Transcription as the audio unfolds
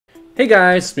Hey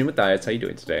guys, it's me Matthias. How you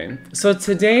doing today? So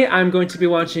today I'm going to be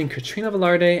watching Katrina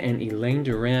Velarde and Elaine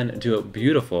Duran do it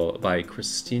Beautiful by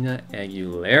Christina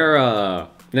Aguilera.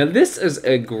 Now this is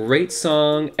a great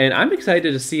song and I'm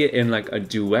excited to see it in like a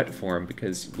duet form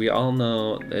because we all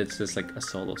know it's just like a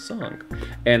solo song.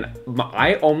 And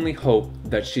I only hope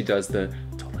that she does the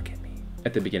 "Don't Look at Me"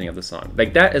 at the beginning of the song.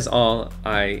 Like that is all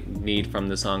I need from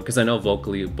the song because I know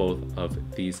vocally both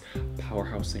of these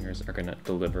powerhouse singers are gonna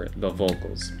deliver the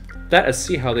vocals. Let us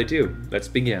see how they do. Let's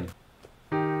begin.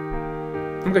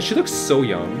 Oh my gosh, she looks so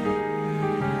young.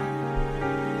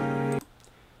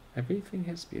 Everything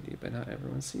has beauty, but not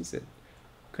everyone sees it.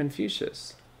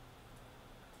 Confucius.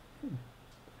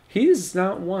 He's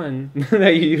not one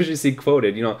that you usually see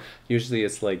quoted. You know, usually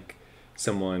it's like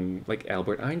someone like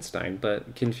Albert Einstein,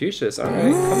 but Confucius,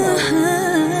 alright, come on.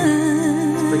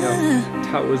 Let's bring out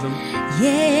Taoism.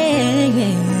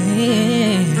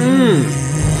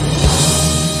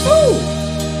 Woo!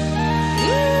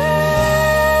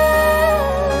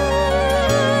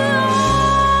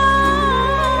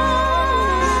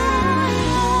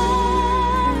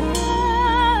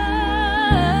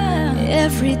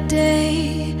 Every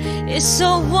day is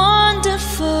so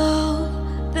wonderful,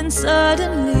 then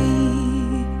suddenly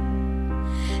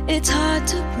it's hard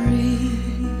to breathe.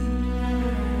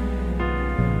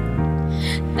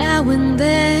 Now and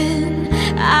then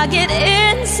I get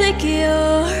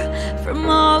insecure from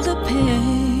all the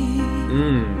pain.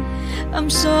 I'm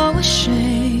so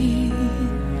ashamed.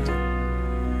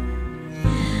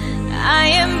 I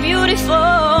am beautiful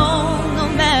no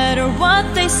matter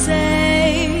what they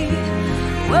say.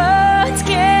 Words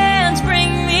can't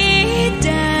bring me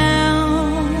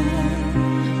down.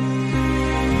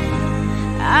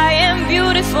 I am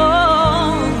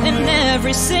beautiful in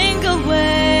every single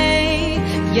way.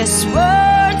 Yes,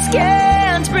 words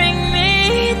can't bring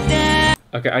me down.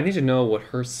 Okay, I need to know what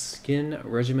her skin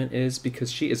regimen is because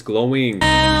she is glowing.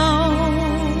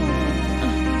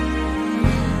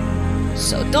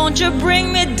 So don't you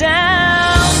bring me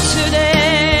down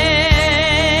today.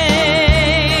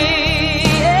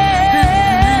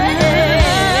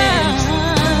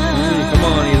 Come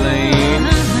on, Elaine.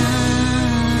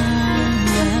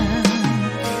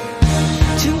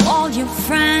 To all your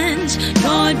friends,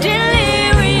 you're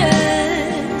delirious,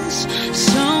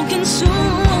 so consumed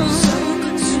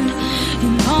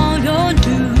in all your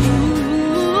doom.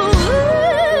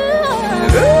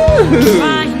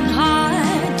 Trying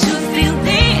hard to feel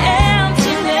the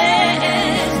emptiness.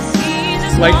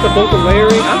 Like the vocal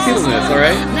layering, I'm feeling this,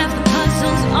 alright? Left the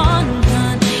puzzles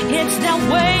undone. It's that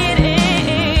way it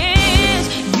is.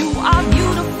 You are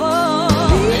beautiful,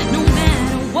 no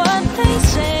matter what they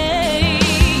say.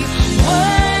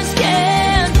 Words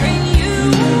can't bring you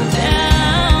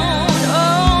down.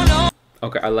 Oh no.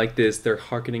 Okay, I like this. They're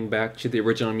harkening back to the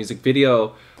original music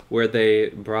video where they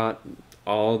brought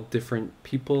all different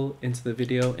people into the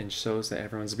video and shows that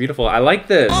everyone's beautiful. I like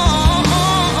this.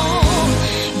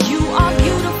 You are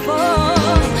beautiful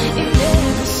in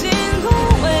every single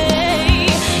way.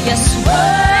 Yes,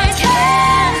 words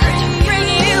can bring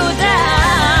you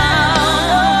down.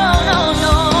 No,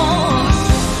 no.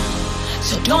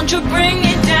 So don't you bring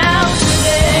it down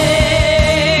today.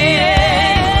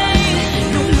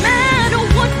 No matter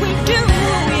what we do,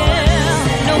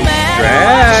 yeah. No matter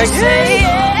what you say.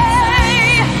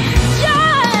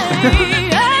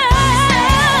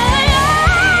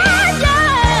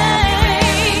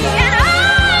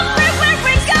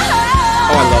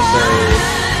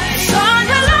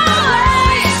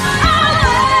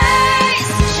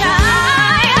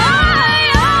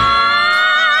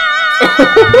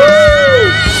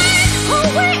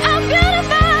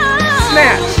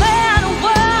 Snatch.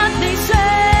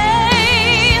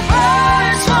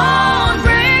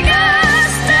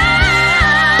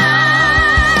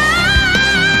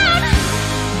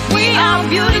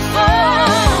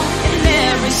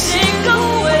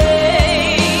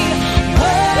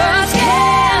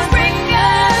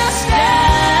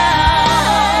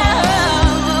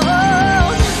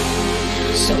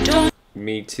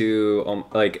 Me too.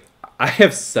 Like I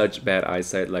have such bad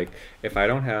eyesight. Like if I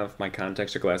don't have my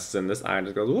contacts or glasses in, this eye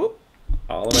just goes whoop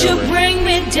all the way You over. bring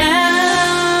me down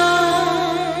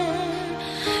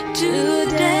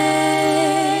today.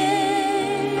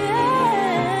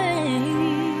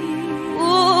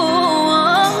 Ooh,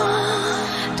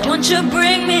 don't you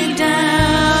bring me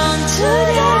down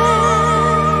today.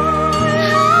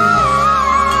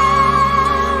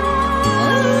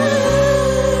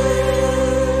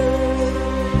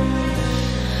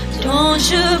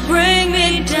 Don't you bring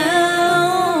me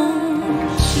down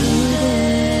today.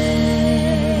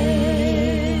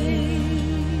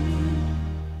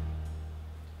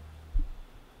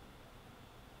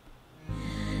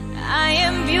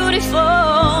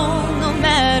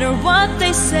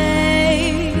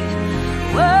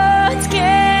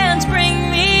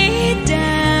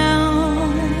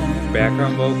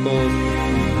 background vocals.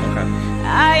 Okay.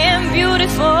 I am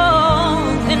beautiful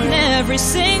in every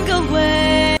single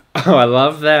way. Oh, I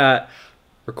love that.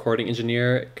 Recording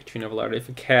engineer Katrina Velarde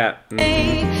for Cat.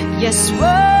 Yes,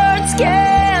 words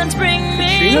can't bring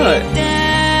me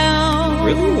down.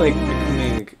 Really like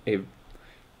becoming a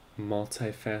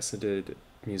multifaceted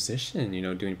musician, you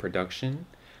know, doing production,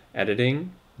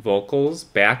 editing, vocals,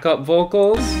 backup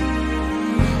vocals.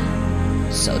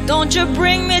 So don't you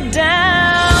bring me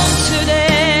down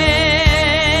today.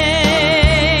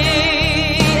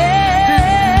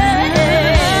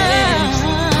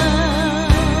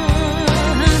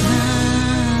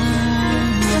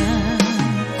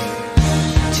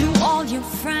 To all your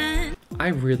friends. I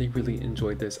really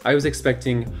enjoyed this. I was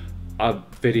expecting a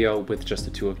video with just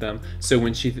the two of them. So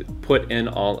when she put in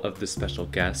all of the special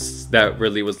guests, that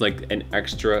really was like an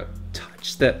extra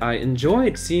touch that I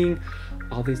enjoyed, seeing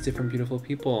all these different beautiful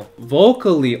people.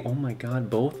 Vocally, oh my god,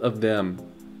 both of them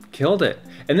killed it.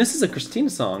 And this is a Christina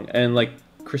song, and like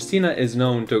Christina is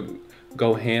known to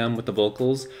go ham with the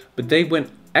vocals, but they went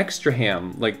extra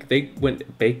ham. Like they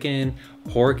went bacon,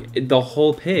 pork, the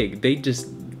whole pig. They just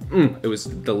it was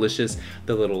delicious.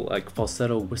 The little like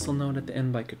falsetto whistle note at the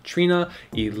end by Katrina.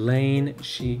 Elaine,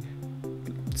 she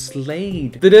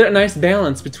slayed. They did a nice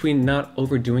balance between not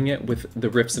overdoing it with the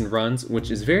riffs and runs,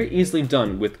 which is very easily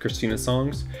done with Christina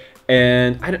songs.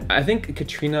 And I think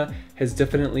Katrina has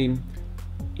definitely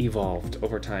evolved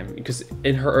over time, because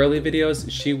in her early videos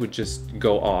she would just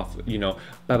go off, you know,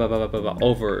 blah, blah, blah, blah, blah,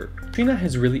 over. Katrina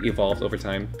has really evolved over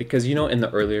time, because you know, in the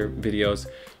earlier videos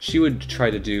she would try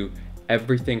to do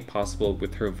everything possible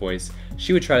with her voice.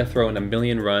 She would try to throw in a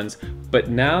million runs, but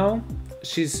now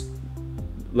she's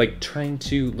like trying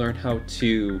to learn how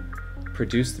to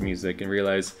produce the music and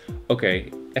realize,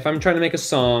 okay, if I'm trying to make a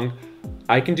song,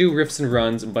 I can do riffs and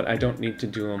runs, but I don't need to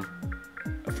do them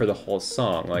for the whole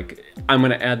song. Like, I'm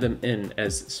gonna add them in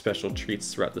as special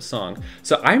treats throughout the song.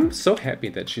 So I'm so happy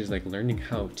that she's like learning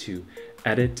how to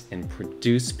edit and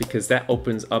produce, because that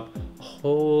opens up a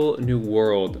whole new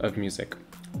world of music.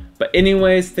 But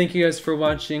anyways, thank you guys for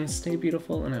watching. Stay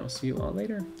beautiful, and I will see you all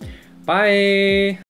later. Bye!